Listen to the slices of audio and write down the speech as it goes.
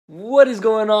What is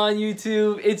going on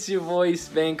YouTube? It's your boy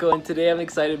Spanko, and today I'm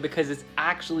excited because it's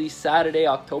actually Saturday,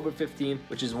 October 15th,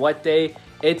 which is what day?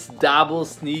 It's Dabble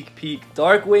Sneak Peek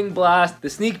Darkwing Blast. The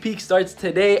sneak peek starts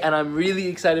today and I'm really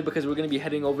excited because we're going to be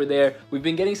heading over there. We've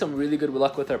been getting some really good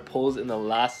luck with our pulls in the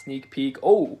last sneak peek.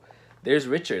 Oh, there's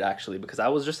Richard actually, because I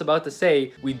was just about to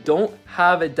say we don't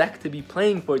have a deck to be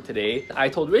playing for today. I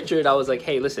told Richard, I was like,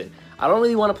 hey, listen, I don't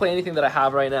really want to play anything that I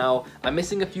have right now. I'm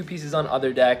missing a few pieces on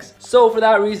other decks. So for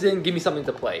that reason, give me something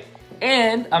to play.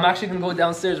 And I'm actually gonna go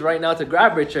downstairs right now to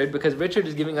grab Richard because Richard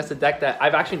is giving us a deck that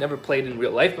I've actually never played in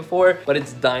real life before, but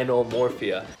it's Dino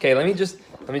Morphia. Okay, let me just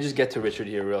get to Richard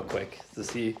here real quick to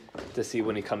see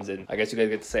when he comes in. I guess you guys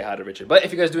get to say hi to Richard. But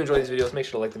if you guys do enjoy these videos, make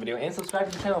sure to like the video and subscribe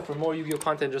to the channel for more Yu-Gi-Oh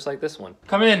content just like this one.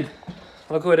 Come in.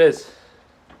 Look who it is.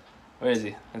 Where is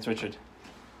he? It's Richard.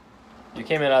 You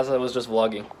came in as I was just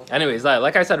vlogging. Anyways,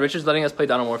 like I said, Richard's letting us play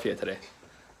Dino Morphia today.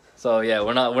 So yeah,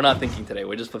 we're not thinking today.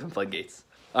 We're just flipping floodgates.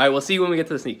 All right, we'll see you when we get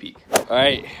to the sneak peek. All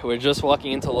right, we're just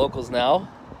walking into locals now.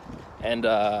 And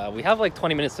we have like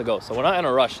 20 minutes to go, so we're not in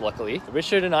a rush, luckily.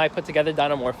 Richard and I put together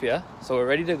Dino Morphia, so we're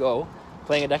ready to go.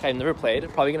 Playing a deck I've never played,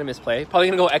 probably gonna misplay. Probably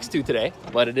gonna go X2 today,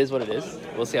 but it is what it is.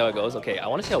 We'll see how it goes. Okay, I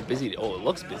wanna see how busy, oh, it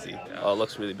looks busy. Oh, it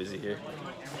looks really busy here.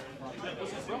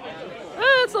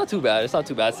 It's not too bad, it's not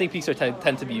too bad. Sneak peeks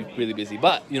tend to be really busy,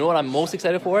 but you know what I'm most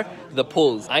excited for? The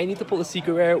pulls. I need to pull a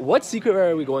secret rare. What secret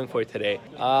rare are we going for today?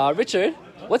 Richard,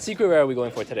 what secret rare are we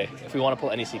going for today? If we wanna pull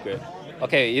any secret.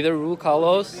 Okay, either Rule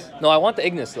Kalos. No, I want the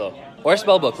Ignis though. Or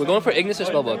Spellbook. We're going for Ignis or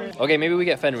Spellbook. Okay, maybe we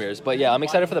get Fenrir's. But yeah, I'm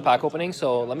excited for the pack opening.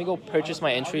 So let me go purchase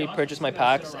my entry, purchase my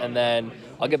packs, and then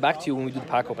I'll get back to you when we do the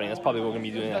pack opening. That's probably what we're going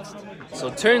to be doing next. So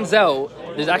it turns out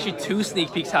there's actually two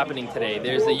sneak peeks happening today.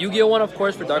 There's the Yu-Gi-Oh one, of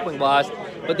course, for Darkwing Blast.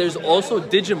 But there's also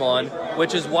Digimon,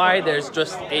 which is why there's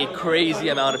just a crazy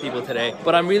amount of people today.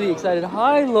 But I'm really excited.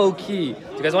 Hi, Loki.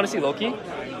 Do you guys want to see Loki?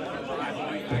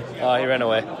 Oh, he ran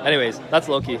away. Anyways, that's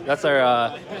Loki. That's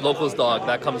our locals dog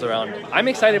that comes around. I'm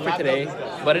excited for today,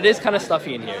 but it is kind of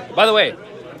stuffy in here. By the way,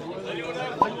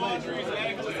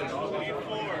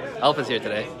 Alpha's here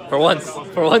today. For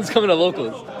once coming to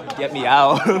locals. Get me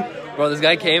out. Bro, this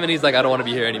guy came and he's like, I don't want to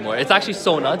be here anymore. It's actually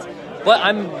so nuts. But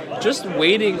I'm just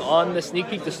waiting on the sneak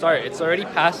peek to start. It's already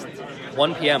past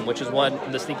 1 p.m., which is when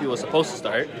the sneak peek was supposed to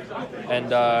start. And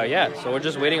yeah, so we're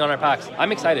just waiting on our packs.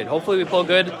 I'm excited. Hopefully we pull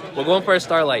good. We're going for a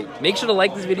Starlight. Make sure to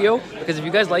like this video, because if you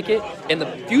guys like it in the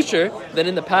future, then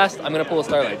in the past, I'm going to pull a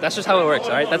Starlight. That's just how it works,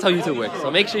 all right? That's how YouTube works.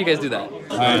 So make sure you guys do that.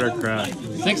 All right.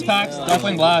 6 packs,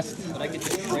 Darkwing Blast.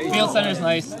 Field Center's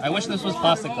nice. I wish this was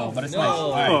plastic though, but it's nice.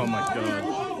 All right. Oh my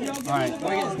god. Alright,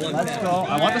 let's go.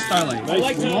 I want the Starlight.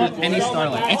 We want any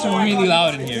Starlight. It's really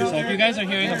loud in here, so if you guys are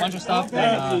hearing a bunch of stuff,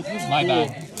 then my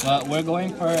bad. But we're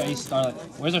going for a Starlight.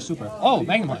 Where's our super? Oh,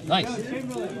 Magnum, nice.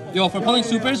 Yo, if we're pulling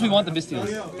supers, we want the Bistials.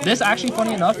 This actually,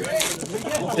 funny enough,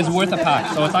 is worth a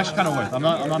pack, so it's actually kind of worth. I'm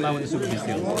not mad with the super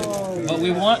Bistials. But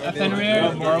we want a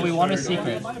Fenrir, or we want a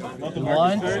secret. We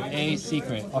want a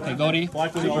secret. Okay, Goaty,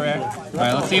 super rare.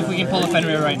 Alright, let's see if we can pull a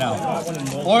Fenrir right now.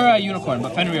 Or a Unicorn,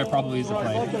 but Fenrir probably is the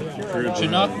play.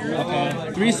 Chinook,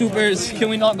 okay. 3 supers. Can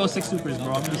we not go 6 supers,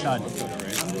 bro? I'm really sad.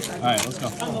 Alright, let's go.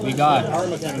 We got.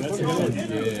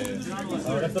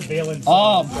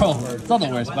 Oh, bro. It's not the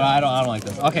worst, but I don't like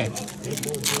this. Okay.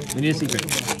 We need a secret.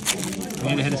 We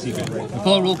need to hit a secret. We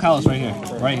pull a Rule Kalos right here.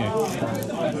 Right here.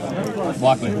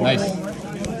 Walkway. Nice.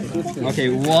 Okay,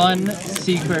 1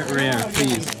 secret rare,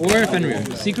 please. Or a Fenrir.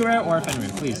 Secret rare or a Fenrir,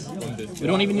 please. We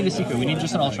don't even need a secret. We need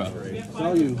just an ultra.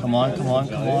 Come on, come on,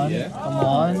 come on, come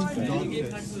on.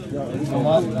 Come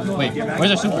on. Wait,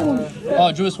 where's our super?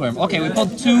 Oh, Druid Swarm. Okay, we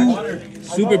pulled 2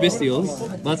 super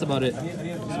Bistials. That's about it.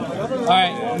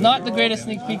 Alright, not the greatest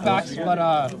sneak peek packs, but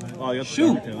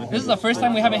shoot. This is the first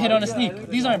time we haven't hit on a sneak.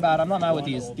 These aren't bad. I'm not mad with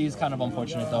these. These kind of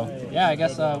unfortunate though. Yeah, I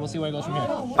guess we'll see where it goes from here.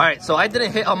 Alright, so I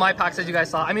didn't hit on my packs as you guys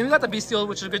saw. I mean, we got the Bestial,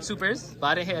 which is good supers, but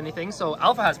I didn't hit anything. So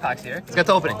Alpha has packs here. Let's get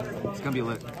to opening. It's gonna be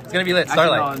lit. It's gonna be lit.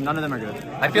 Starlight. Actually, no, none of them are good.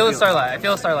 I feel the Starlight. I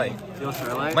feel a Starlight. Feel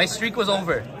Starlight? My streak was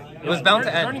over. It was bound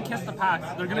to end.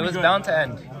 It was bound to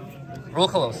end. Rule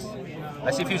Kalos. I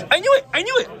see fusion. I knew it! I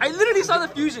knew it! I literally saw the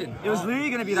fusion. It was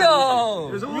literally gonna be that easy.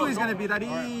 It was always gonna be that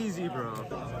easy, bro.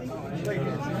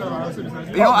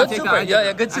 You know, good super.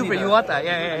 Yeah, good super. You want that?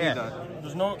 Yeah.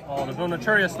 There's no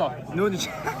Notorious stuff. No,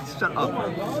 shut up.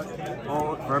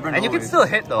 Oh, forever and you always. can still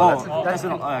hit though. That's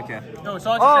okay. No,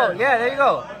 yeah, there you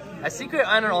go. A secret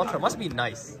and an ultra must be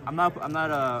nice. I'm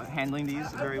not handling these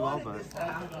very well, but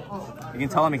you can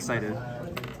tell I'm excited.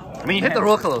 I mean, you hit the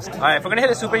Rule Kalos. Alright, if we're gonna hit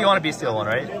a super, you want a Bestial one,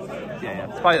 right? Yeah.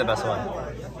 It's probably the best one.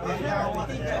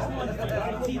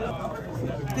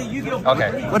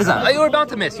 Okay. What is that? You were bound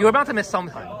to miss. You were bound to miss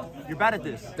sometime. You're bad at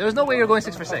this. There's no way you're going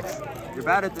 6 for 6. You're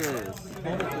bad at this.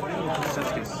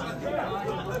 Just kiss.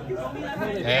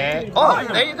 Hey. Oh,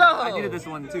 there you go. I needed this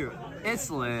one too. It's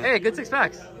lit. Hey, good 6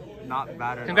 packs. Not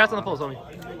bad at Congrats all. on the pulls,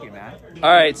 homie. Thank you, man.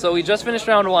 Alright, so we just finished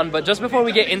round 1, but just before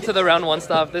we get into the round 1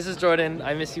 stuff, this is Jordan.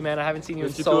 I miss you, man. I haven't seen you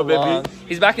in so long.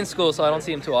 He's back in school, so I don't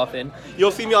see him too often.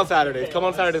 You'll see me on Saturdays. Come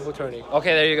on Saturdays for turning.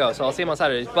 Okay, there you go. So I'll see him on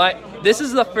Saturdays. But this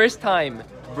is the first time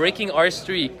breaking our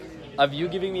streak of you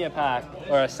giving me a pack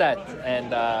or a set,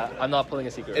 and I'm not pulling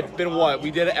a secret. It's been what?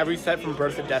 We did it every set from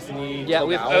Birth of Destiny. Yeah,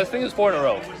 I think it was 4 in a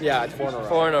row. Yeah, it's 4 in a row.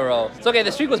 4 in a row. It's okay.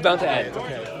 The streak was bound to end. It's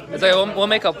okay. It's okay. We'll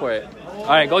make up for it. All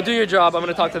right, go do your job. I'm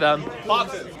gonna talk to them.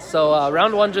 Boxes. So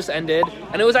round 1 just ended,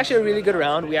 and it was actually a really good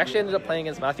round. We actually ended up playing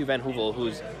against Matthew Van Hoovel,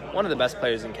 who's one of the best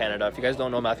players in Canada. If you guys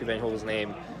don't know Matthew Van Hoovel's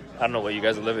name, I don't know where you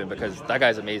guys are living, because that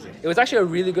guy's amazing. It was actually a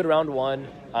really good round 1.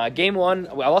 Game 1,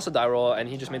 I lost a die roll, and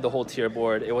he just made the whole tier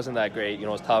board. It wasn't that great, you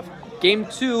know, it was tough. Game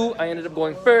 2, I ended up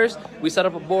going first. We set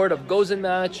up a board of Goes in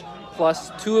Match,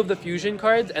 plus 2 of the fusion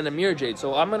cards and a mirror jade.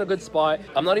 So I'm in a good spot.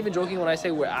 I'm not even joking when I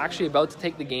say we're actually about to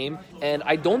take the game, and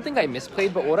I don't think I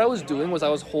misplayed, but what I was doing was I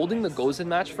was holding the Goes in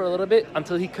Match for a little bit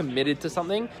until he committed to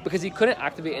something, because he couldn't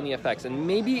activate any effects. And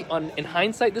maybe in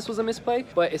hindsight this was a misplay,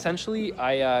 but essentially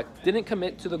I didn't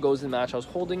commit to the Goes in Match. I was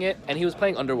holding it, and he was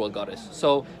playing Underworld Goddess.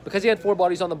 So because he had 4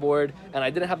 bodies on the board and I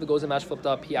didn't have the Goes in Match flipped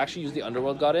up, he actually used the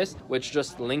Underworld Goddess, which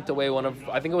just linked away one of,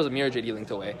 I think it was a mirror jade he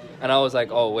linked away. And I was like,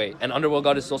 oh wait, and Underworld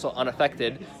Goddess is also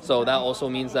unaffected, so that also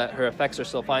means that her effects are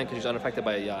still fine because she's unaffected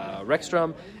by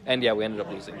Rexstrom. And yeah, we ended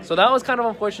up losing. So that was kind of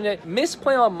unfortunate.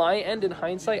 Misplay on my end in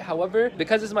hindsight. However,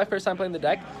 because this is my first time playing the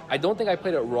deck, I don't think I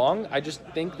played it wrong. I just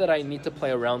think that I need to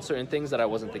play around certain things that I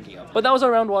wasn't thinking of. But that was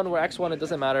our round 1. We're X1. It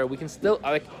doesn't matter. We can still,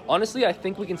 like, honestly, I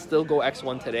think we can still go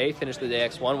X1 today, finish the day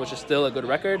X1, which is still a good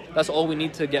record. That's all we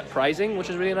need to get prizing,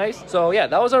 which is really nice. So yeah,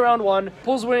 that was our round 1.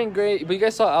 Pulls weren't great, but you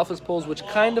guys saw Alpha's pulls, which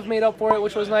kind of made up for it,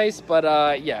 which was nice.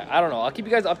 But yeah, I don't know. I'll keep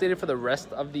you guys updated for the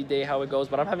rest of the day how it goes,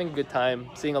 but I'm having a good time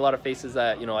seeing a lot of faces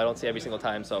that, you know, I don't see every single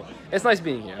time, so it's nice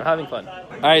being here. I'm having fun.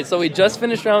 All right, so we just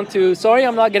finished round 2. Sorry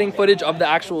I'm not getting footage of the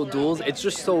actual duels. It's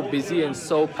just so busy and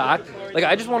so packed. Like,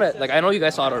 I just want to, like, I know you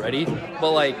guys saw it already,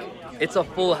 but like, it's a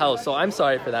full house, so I'm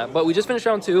sorry for that. But we just finished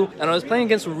round 2, and I was playing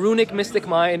against Runic Mystic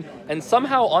Mine, and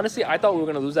somehow, honestly, I thought we were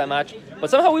going to lose that match, but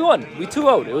somehow we won. We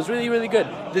 2-0'd. It was really, really good.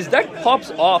 This deck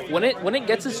pops off. When it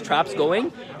gets its traps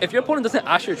going, if your opponent doesn't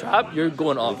ash your trap, you're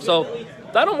going off. So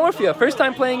Dinomorphia, first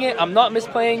time playing it, I'm not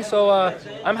misplaying, so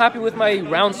I'm happy with my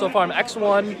round so far. I'm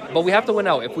X1, but we have to win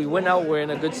out. If we win out, we're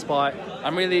in a good spot.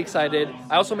 I'm really excited.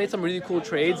 I also made some really cool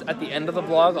trades. At the end of the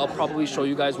vlog, I'll probably show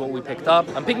you guys what we picked up.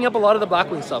 I'm picking up a lot of the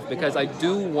Blackwing stuff because I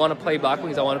do want to play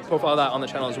Blackwings. I want to profile that on the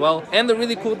channel as well. And the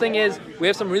really cool thing is, we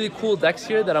have some really cool decks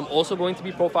here that I'm also going to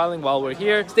be profiling while we're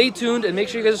here. Stay tuned and make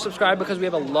sure you guys are subscribed because we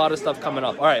have a lot of stuff coming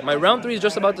up. All right, my round 3 is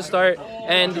just about to start.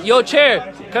 And yo,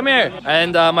 Chair, come here.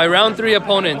 And my round 3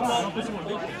 opponent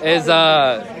is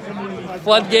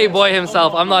Floodgate Boy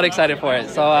himself. I'm not excited for it.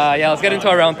 So yeah, let's get into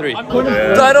our round 3.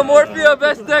 Dinomorphia,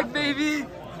 best deck, baby.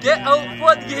 Get out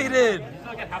Floodgated.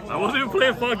 I wasn't even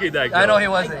playing Floodgate deck. I know he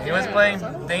wasn't. He was playing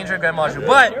Danger Grand Module.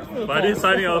 But I didn't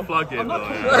sign out Floodgate though.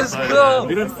 Yeah. Let's go.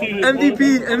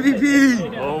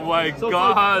 MVP. Oh my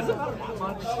god.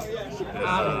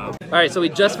 Alright, so we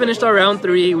just finished our round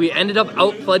 3. We ended up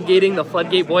out floodgating the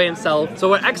Floodgate Boy himself. So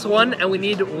we're X1 and we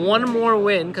need one more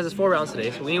win because it's 4 rounds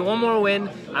today. So we need one more win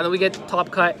and then we get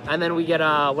top cut and then we get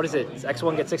what is it? Does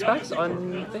X1 get 6 packs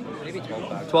on thing? Maybe 12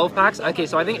 packs. 12 packs? Okay,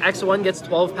 so I think X1 gets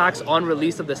 12 packs on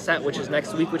release of the set, which is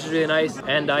next week, which is really nice.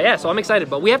 And yeah, so I'm excited.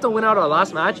 But we have to win out our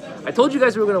last match. I told you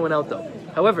guys we were gonna win out though.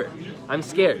 However, I'm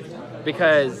scared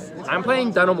because I'm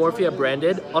playing Dinomorphia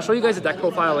branded. I'll show you guys the deck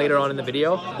profile later on in the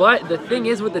video. But the thing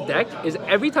is with the deck is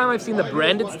every time I've seen the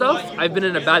branded stuff, I've been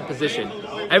in a bad position.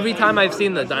 Every time I've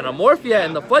seen the Dinomorphia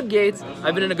and the Floodgates,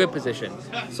 I've been in a good position.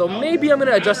 So maybe I'm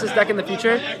going to adjust this deck in the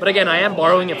future. But again, I am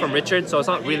borrowing it from Richard, so it's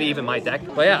not really even my deck.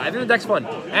 But yeah, I think the deck's fun.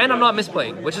 And I'm not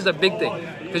misplaying, which is a big thing.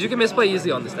 Because you can misplay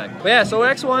easily on this deck. But yeah, so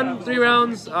we're X1, 3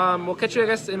 rounds. We'll catch you, I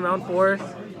guess, in round 4.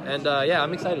 And yeah,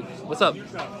 I'm excited. What's up?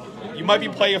 You might be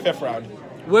playing a 5th round.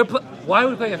 Why are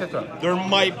we playing a 5th round? There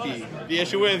might be. The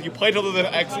issue is you played other than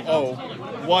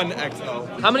XO. 1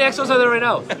 XO. How many XOs are there right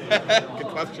now? Good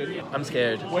question. I'm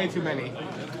scared. Way too many.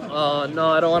 Oh no,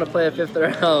 I don't want to play a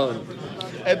 5th round.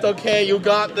 It's okay, you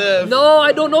got this. No,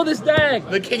 I don't know this deck.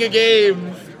 The king of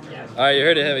games. Alright, you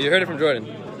heard it. You heard it from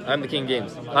Jordan. I'm the king of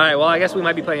games. Alright, well, I guess we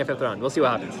might be playing a 5th round. We'll see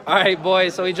what happens. Alright,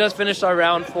 boys, so we just finished our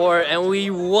round 4 and we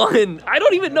won. I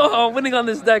don't even know how I'm winning on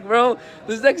this deck, bro.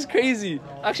 This deck's crazy.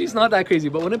 Actually, it's not that crazy,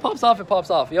 but when it pops off, it pops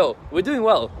off. Yo, we're doing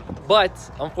well.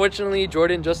 But unfortunately,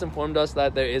 Jordan just informed us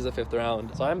that there is a 5th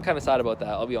round. So I'm kind of sad about that.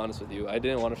 I'll be honest with you. I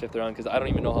didn't want a 5th round because I don't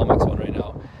even know how I'm X1 right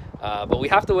now. But we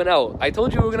have to win out. I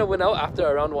told you we were going to win out after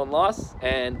a round 1 loss,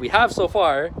 and we have so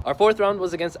far. Our 4th round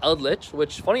was against Eldritch,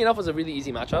 which funny enough was a really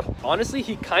easy matchup. Honestly,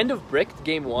 he kind of bricked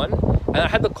game 1, and I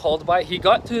had the called buy. He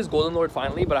got to his Golden Lord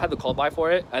finally, but I had the called buy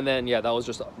for it. And then, yeah, that was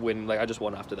just a win. Like, I just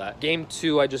won after that. Game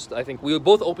 2, I think we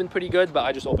both opened pretty good, but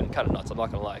I just opened kind of nuts. I'm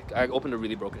not going to lie. I opened a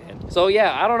really broken hand. So,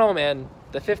 yeah, I don't know, man.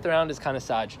 The 5th round is kind of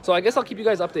sad. So I guess I'll keep you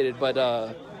guys updated, but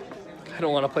I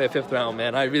don't want to play a 5th round,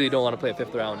 man. I really don't want to play a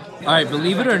 5th round. All right,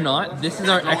 believe it or not, this is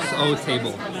our XO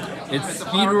table. It's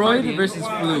Speedroid versus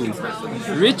Flu.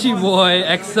 Richie boy,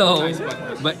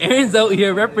 XO. But Aaron's out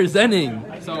here representing.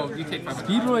 So you take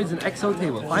Speedroid's an XO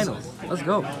table. Finals. Let's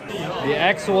go. The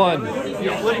X1.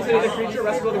 You're flipping to the creature,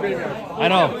 rest of the graveyard. I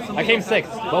know. I came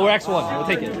 6th, but we're X1. We'll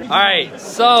take it. All right,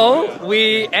 so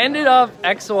we ended up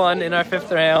X1 in our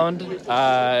 5th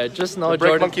round. Just know Brick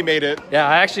Jordan. Monkey made it. Yeah,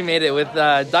 I actually made it with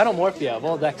Dinomorphia of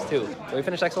all decks too. So we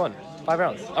finished X1. 5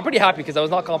 rounds. I'm pretty happy because I was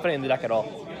not confident in the deck at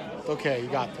all. Okay, you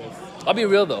got this. I'll be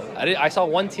real though. I saw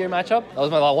 1 tier matchup. That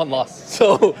was my 1 loss.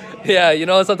 So yeah, you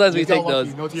know, sometimes we take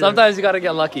those. No sometimes you gotta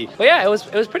get lucky. But yeah, it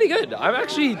was pretty good. I'm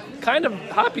actually kind of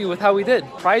happy with how we did.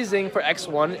 Pricing for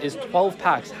X1 is 12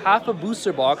 packs, half a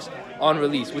booster box on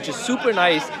release, which is super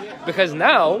nice because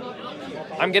now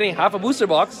I'm getting half a booster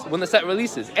box when the set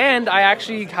releases. And I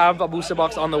actually have a booster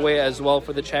box on the way as well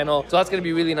for the channel. So that's going to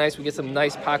be really nice. We get some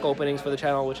nice pack openings for the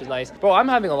channel, which is nice. Bro, I'm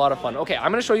having a lot of fun. Okay,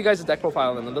 I'm going to show you guys the deck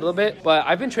profile in a little bit. But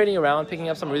I've been trading around, picking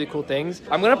up some really cool things.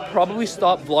 I'm going to probably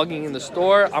stop vlogging in the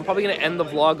store. I'm probably going to end the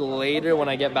vlog later when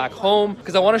I get back home.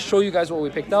 Because I want to show you guys what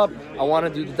we picked up. I want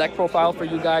to do the deck profile for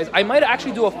you guys. I might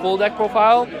actually do a full deck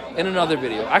profile in another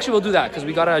video. Actually, we'll do that because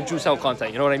we got to juice out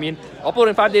content. You know what I mean?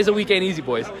 Uploading 5 days a week ain't easy,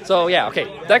 boys. So yeah, okay.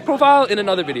 Deck profile in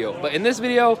another video, but in this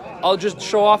video I'll just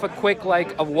show off a quick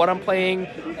like of what I'm playing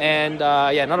and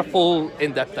yeah, not a full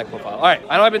in-depth deck profile. All right,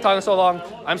 I know I've been talking so long.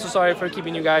 I'm so sorry for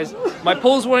keeping you guys. My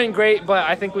pulls weren't great, but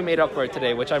I think we made up for it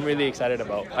today, which I'm really excited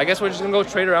about. I guess we're just gonna go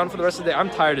trade around for the rest of the day. I'm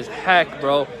tired as heck,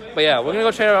 bro. But yeah, we're gonna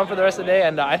go trade around for the rest of the day,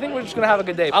 and I think we're just gonna have a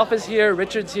good day. Alpha's here,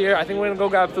 Richard's here. I think we're gonna go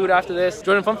grab food after this.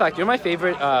 Jordan, fun fact, you're my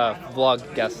favorite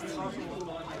vlog guest.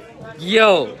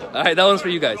 Yo! Alright, that one's for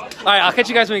you guys. Alright, I'll catch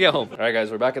you guys when we get home. Alright guys,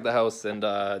 we're back at the house and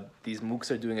these mooks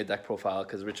are doing a deck profile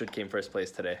because Richard came 1st place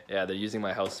today. Yeah, they're using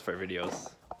my house for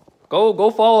videos.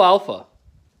 Go follow Alpha.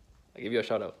 I'll give you a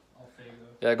shout out.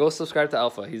 Yeah, go subscribe to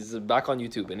Alpha. He's back on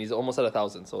YouTube and he's almost at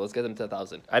 1,000, so let's get him to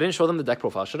 1,000. I didn't show them the deck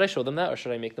profile. Should I show them that or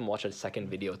should I make them watch a second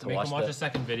video to watch a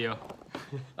second video.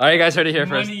 Alright, you guys heard it here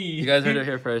first. You guys heard it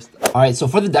here first. Alright, so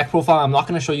for the deck profile, I'm not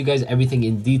going to show you guys everything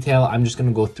in detail. I'm just going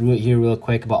to go through it here real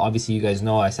quick. But obviously, you guys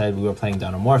know I said we were playing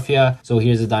Dinomorphia. So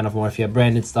here's the Dinomorphia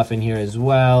branded stuff in here as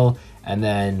well. And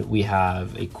then we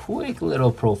have a quick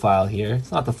little profile here.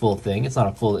 It's not the full thing. It's not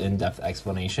a full in-depth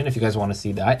explanation. If you guys want to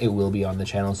see that, it will be on the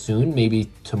channel soon.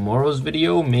 Maybe tomorrow's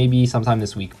video, maybe sometime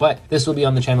this week. But this will be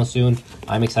on the channel soon.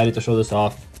 I'm excited to show this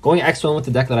off. Going X1 with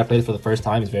the deck that I played for the first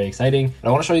time is very exciting. But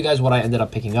I want to show you guys what I ended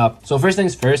up picking up. So first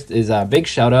things first is a big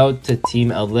shout out to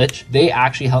Team Eldritch. They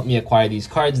actually helped me acquire these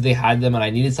cards. They had them and I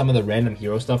needed some of the random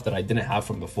hero stuff that I didn't have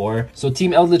from before. So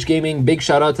Team Eldritch Gaming, big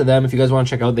shout out to them. If you guys want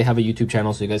to check out, they have a YouTube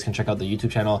channel, so you guys can check out the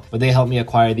YouTube channel. But they helped me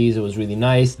acquire these. It was really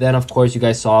nice. Then of course you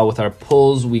guys saw with our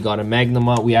pulls, we got a Magnum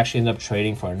Hut. We actually ended up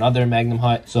trading for another Magnum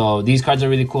Hut. So these cards are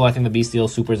really cool. I think the Bestial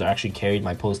Supers are actually carried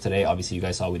my pulls today. Obviously you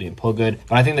guys saw we didn't pull good,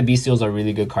 but I think the Bestials are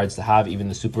really good cards to have, even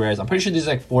the super rares. I'm pretty sure these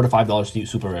are like $4 to $5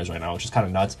 super rares right now, which is kind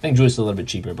of nuts. I think Druid's a little bit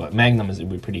cheaper, but Magnum is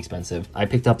pretty expensive. I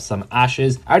picked up some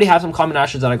ashes. I already have some common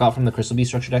ashes that I got from the Crystal Beast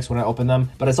structure decks when I opened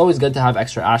them, but it's always good to have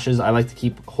extra ashes. I like to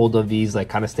keep hold of these like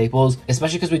kind of staples,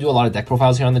 especially because we do a lot of deck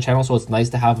profiles here on the channel, so it's nice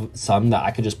to have some that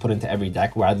I could just put into every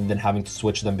deck rather than having to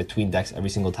switch them between decks every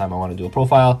single time I want to do a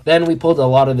profile. Then we pulled a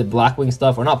lot of the Blackwing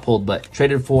stuff, or not pulled, but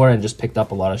traded for and just picked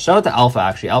up a lot of. Shout out to Alpha,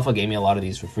 actually. Alpha gave me a lot of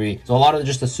these for free. So a lot of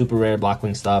just the super rare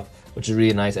Blackwing stuff, which is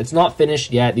really nice. It's not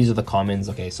finished yet. These are the commons.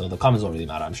 Okay, so the commons don't really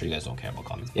matter. I'm sure you guys don't care about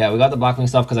commons. Yeah, we got the Blackwing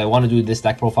stuff because I want to do this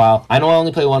deck profile. I know I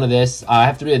only play one of this. I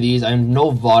have 3 of these. I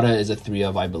know Vada is a 3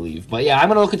 of, I believe. But yeah, I'm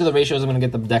going to look into the ratios. I'm going to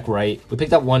get the deck right. We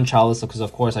picked up 1 chalice because,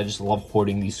 of course, I just love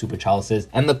hoarding these super chalices.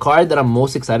 And the card that I'm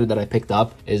most excited that I picked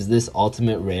up is this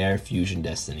Ultimate Rare Fusion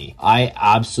Destiny. I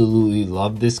absolutely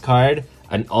love this card.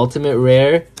 An ultimate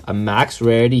rare a max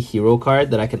rarity hero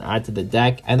card that I can add to the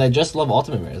deck. And I just love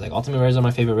ultimate rares. Like, ultimate rares are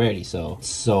my favorite rarity, so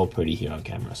pretty here on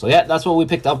camera. So yeah, that's what we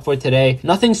picked up for today.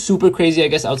 Nothing super crazy, I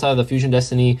guess, outside of the Fusion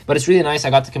Destiny, but it's really nice. I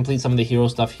got to complete some of the hero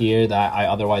stuff here that I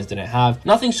otherwise didn't have.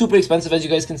 Nothing super expensive, as you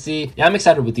guys can see. Yeah, I'm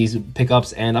excited with these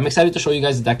pickups, and I'm excited to show you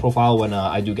guys the deck profile when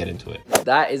I do get into it.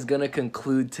 That is gonna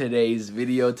conclude today's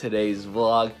video, today's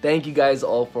vlog. Thank you guys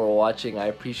all for watching. I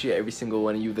appreciate every single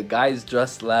one of you. The guys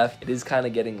just left. It is kind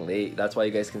of getting late. That's why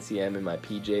you guys can see I'm in my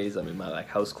PJs. I'm in my like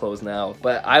house clothes now.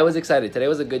 But I was excited. Today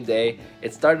was a good day.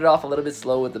 It started off a little bit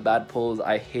slow with the bad pulls.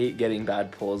 I hate getting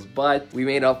bad pulls, but we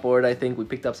made up for it. I think we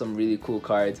picked up some really cool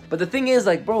cards. But the thing is,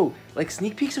 like, bro, like,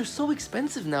 sneak peeks are so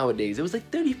expensive nowadays. It was like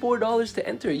 $34 to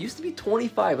enter. It used to be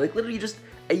 $25. Like, literally just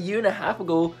a year and a half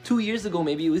ago, 2 years ago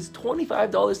maybe, it was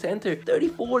 $25 to enter.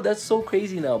 $34, that's so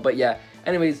crazy now. But yeah,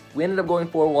 anyways, we ended up going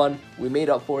 4-1. We made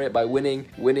up for it by winning.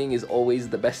 Winning is always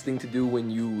the best thing to do when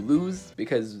you lose,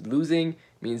 because losing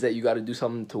means that you got to do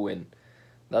something to win.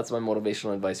 That's my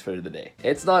motivational advice for the day.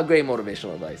 It's not great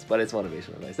motivational advice, but it's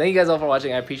motivational advice. Thank you guys all for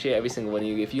watching. I appreciate every single one of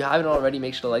you. If you haven't already,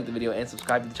 make sure to like the video and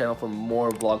subscribe to the channel for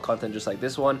more vlog content just like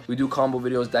this one. We do combo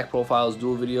videos, deck profiles,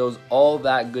 duel videos, all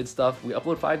that good stuff. We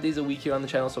upload 5 days a week here on the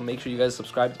channel, so make sure you guys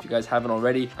subscribe if you guys haven't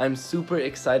already. I'm super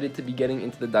excited to be getting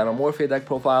into the Dynamorphia deck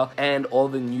profile and all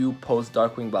the new post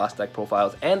Darkwing Blast deck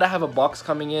profiles. And I have a box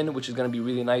coming in, which is going to be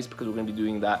really nice because we're going to be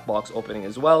doing that box opening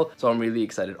as well. So I'm really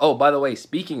excited. Oh, by the way,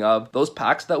 speaking of those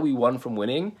packs that we won from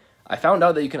winning, I found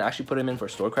out that you can actually put them in for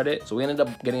store credit. So we ended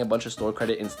up getting a bunch of store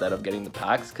credit instead of getting the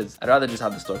packs, because I'd rather just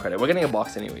have the store credit. We're getting a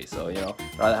box anyway, so you know,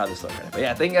 I'd rather have the store credit. But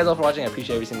yeah, thank you guys all for watching. I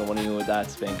appreciate every single one of you. With that,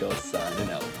 Spanko signing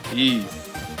out.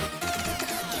 Peace.